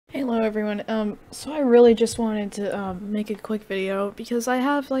Hello everyone, so I really just wanted to make a quick video because I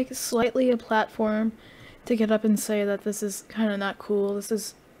have like slightly a platform to get up and say that this is kind of not cool, this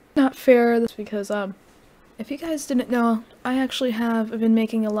is not fair. This because if you guys didn't know, I actually have been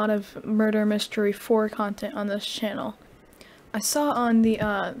making a lot of Murder Mystery 4 content on this channel. I saw on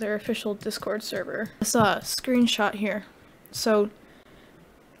their official Discord server, I saw a screenshot here. So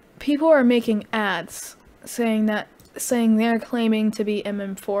people are making ads saying they're claiming to be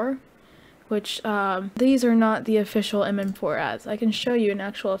MM4, which these are not the official MM4 ads. I can show you an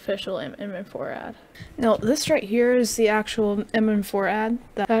actual official MM4 ad. Now this right here is the actual MM4 ad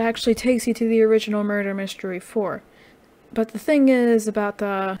that actually takes you to the original Murder Mystery 4. But the thing is about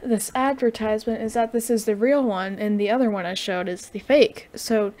this advertisement is that this is the real one and the other one I showed is the fake.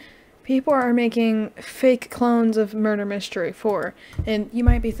 So people are making fake clones of Murder Mystery 4, and you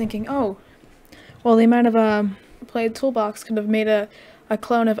might be thinking, oh, well, they might have played Toolbox could have made a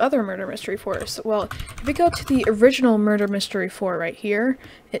clone of other Murder Mystery 4s. Well, if we go to the original Murder Mystery 4 right here,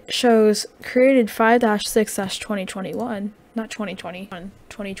 it shows created 5-6-2021, not 2020,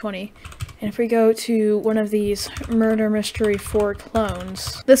 2020. And if we go to one of these Murder Mystery 4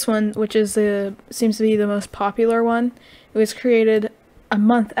 clones, this one, which is seems to be the most popular one, it was created a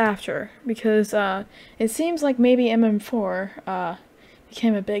month after, because it seems like maybe MM4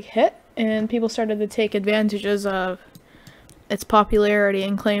 became a big hit, and people started to take advantages of its popularity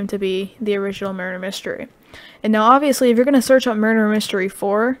and claim to be the original Murder Mystery. And now obviously if you're going to search up Murder Mystery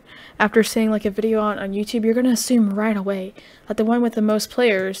 4 after seeing like a video on YouTube, you're going to assume right away that the one with the most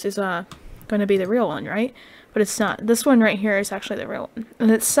players is going to be the real one, right? But it's not. This one right here is actually the real one.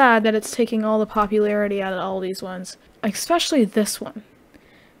 And it's sad that it's taking all the popularity out of all these ones. Especially this one.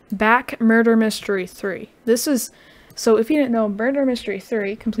 Back Murder Mystery 3. This is... So if you didn't know, Murder Mystery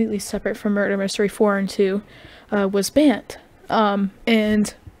 3, completely separate from Murder Mystery 4 and 2, was banned.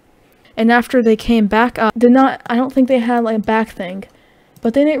 And after they came back, I don't think they had like a back thing,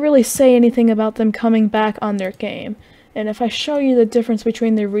 but they didn't really say anything about them coming back on their game. And if I show you the difference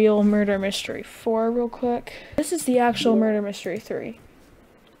between the real Murder Mystery 4 real quick, this is the actual Murder Mystery 3.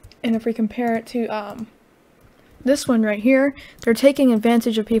 And if we compare it to, this one right here, they're taking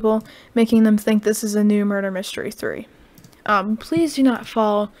advantage of people, making them think this is a new Murder Mystery 3. Please do not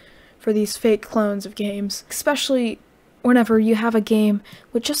fall for these fake clones of games, especially whenever you have a game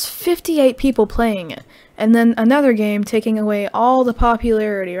with just 58 people playing it, and then another game taking away all the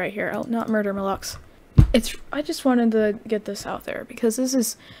popularity right here. Oh, not Murder Malux. I just wanted to get this out there, because this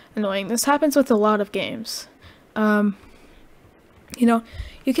is annoying. This happens with a lot of games. You know,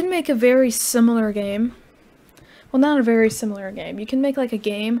 you can make a very similar game. Well, not a very similar game. You can make like a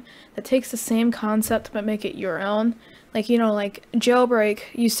game that takes the same concept but make it your own. Like, you know, like Jailbreak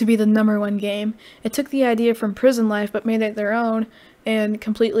used to be the #1 game. It took the idea from Prison Life but made it their own and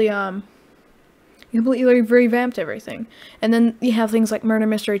completely revamped everything. And then you have things like Murder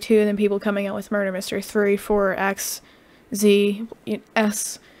Mystery 2 and then people coming out with Murder Mystery 3, 4, X, Z,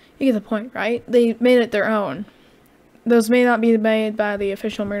 S. You get the point, right? They made it their own. Those may not be made by the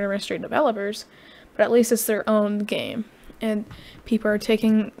official Murder Mystery developers, but at least it's their own game. And people are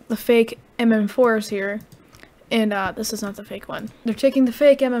taking the fake MM4s here, and this is not the fake one. They're taking the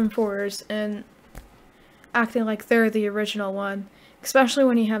fake MM4s and acting like they're the original one, especially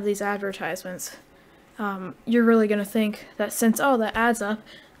when you have these advertisements. You're really gonna think that since, oh, that adds up,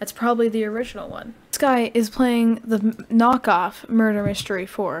 that's probably the original one. This guy is playing the knockoff Murder Mystery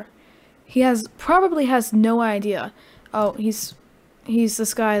 4. He probably has no idea. Oh, he's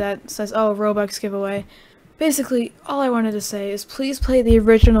this guy that says, oh, Robux giveaway. Basically, all I wanted to say is please play the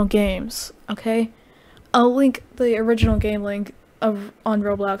original games, okay? I'll link the original game link on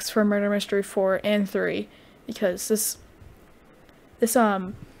Roblox for Murder Mystery 4 and 3, because this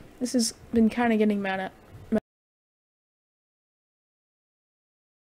has been kind of getting